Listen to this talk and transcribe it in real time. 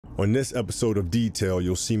On this episode of Detail,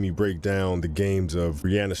 you'll see me break down the games of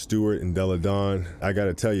Breanna Stewart and Delle Donne. I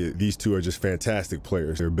gotta tell you, these two are just fantastic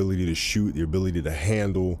players. Their ability to shoot, their ability to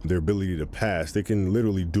handle, their ability to pass, they can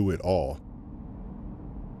literally do it all.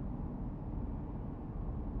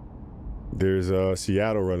 There's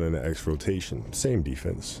Seattle running the X rotation, same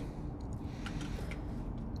defense.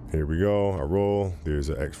 Here we go, I roll, there's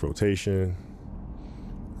an X rotation.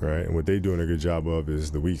 Right, and what they're doing a good job of is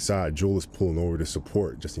the weak side, Jewel is pulling over to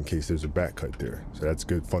support just in case there's a back cut there. So that's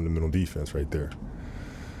good fundamental defense right there.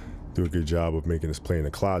 Do a good job of making us play in the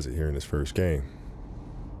closet here in this first game.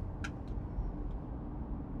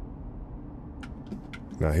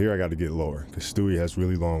 Now here I got to get lower because Stewie has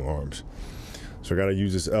really long arms. So I got to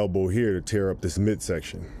use this elbow here to tear up this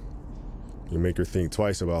midsection. You make her think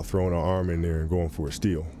twice about throwing her arm in there and going for a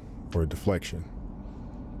steal or a deflection.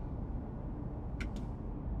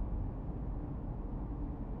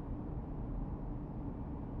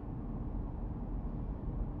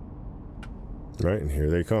 Right, and here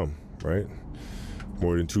they come, right?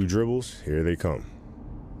 More than 2 dribbles, here they come.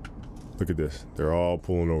 Look at this, they're all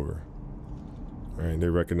pulling over. All right, they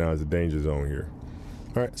recognize the danger zone here.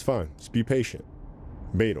 All right, it's fine, just be patient.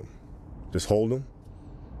 Bait them, just hold them.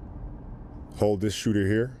 Hold this shooter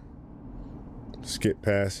here. Skip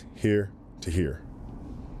pass here to here.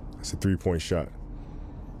 That's a 3-point shot.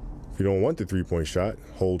 If you don't want the 3-point shot,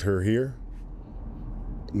 hold her here.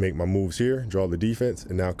 Make my moves here, draw the defense,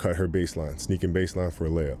 and now cut her baseline, sneaking baseline for a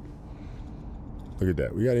layup. Look at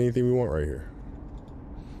that. We got anything we want right here.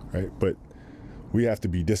 Right? But we have to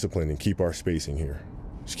be disciplined and keep our spacing here.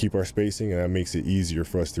 Just keep our spacing, and that makes it easier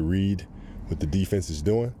for us to read what the defense is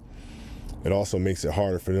doing. It also makes it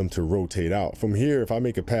harder for them to rotate out. From here, if I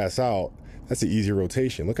make a pass out, that's an easy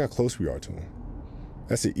rotation. Look how close we are to them.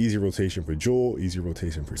 That's an easy rotation for Jewel, easy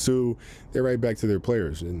rotation for Sue. They're right back to their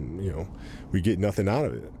players, and we get nothing out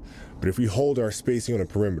of it. But if we hold our spacing on the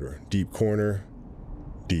perimeter, deep corner,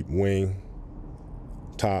 deep wing,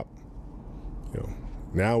 top,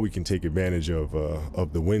 now we can take advantage of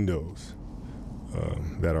the windows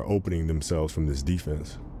that are opening themselves from this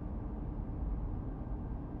defense.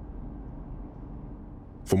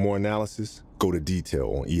 For more analysis, go to Detail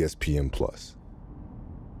on ESPN+.